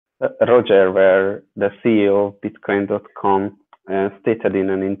Roger Ver, the CEO of Bitcoin.com, stated in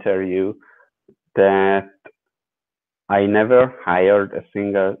an interview that I never hired a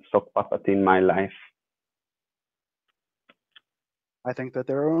single sock puppet in my life. I think that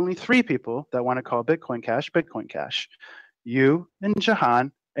there are only 3 people that want to call Bitcoin Cash Bitcoin Cash. You and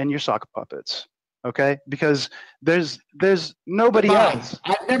Jahan and your sock puppets. Okay? Because there's nobody else.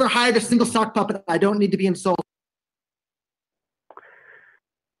 I've never hired a single sock puppet. I don't need to be insulted.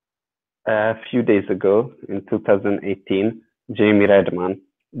 A few days ago, in 2018, Jamie Redman,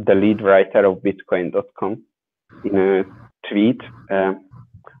 the lead writer of Bitcoin.com, in a tweet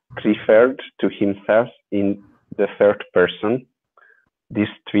referred to himself in the third person. This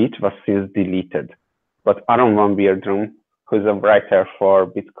tweet was since deleted, but Aaron Van Beerdrum, who's a writer for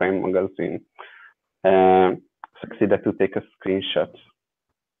Bitcoin magazine, succeeded to take a screenshot.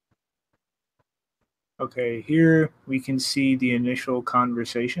 Okay, here we can see the initial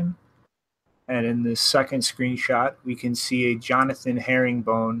conversation. And in the second screenshot, we can see a Jonathan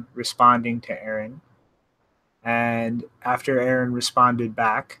Herringbone responding to Aaron. And after Aaron responded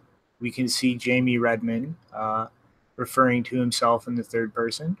back, we can see Jamie Redman referring to himself in the third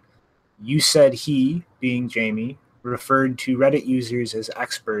person. You said he, being Jamie, referred to Reddit users as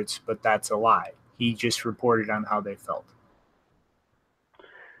experts, but that's a lie. He just reported on how they felt.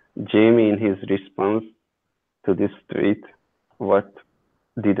 Jamie, in his response to this tweet, what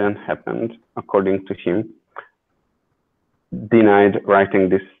didn't happen, according to him, denied writing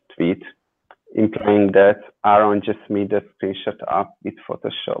this tweet, implying that Aaron just made the screenshot up with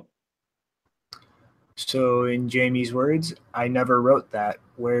Photoshop. So in Jamie's words, I never wrote that.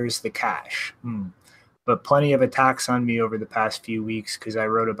 Where's the cash? But plenty of attacks on me over the past few weeks because I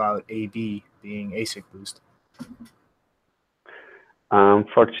wrote about AB being ASIC boost.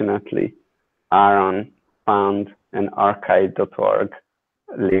 Unfortunately, Aaron found an archive.org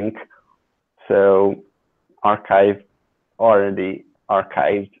link. So Archive already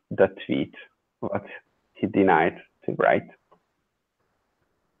archived the tweet, what he denied to write.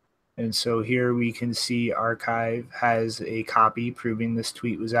 And so here we can see Archive has a copy proving this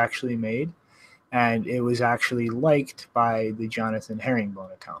tweet was actually made, and it was actually liked by the Jonathan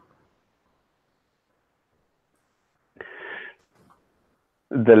Herringbone account.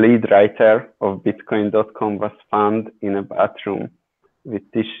 The lead writer of Bitcoin.com was found in a bathroom with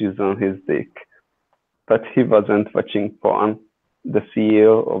tissues on his dick, but he wasn't watching porn. The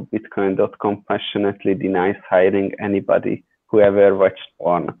CEO of Bitcoin.com passionately denies hiring anybody who ever watched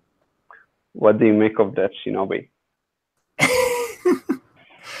porn. What do you make of that, Shinobi?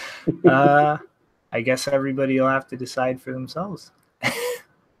 I guess everybody will have to decide for themselves.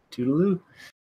 Toodaloo.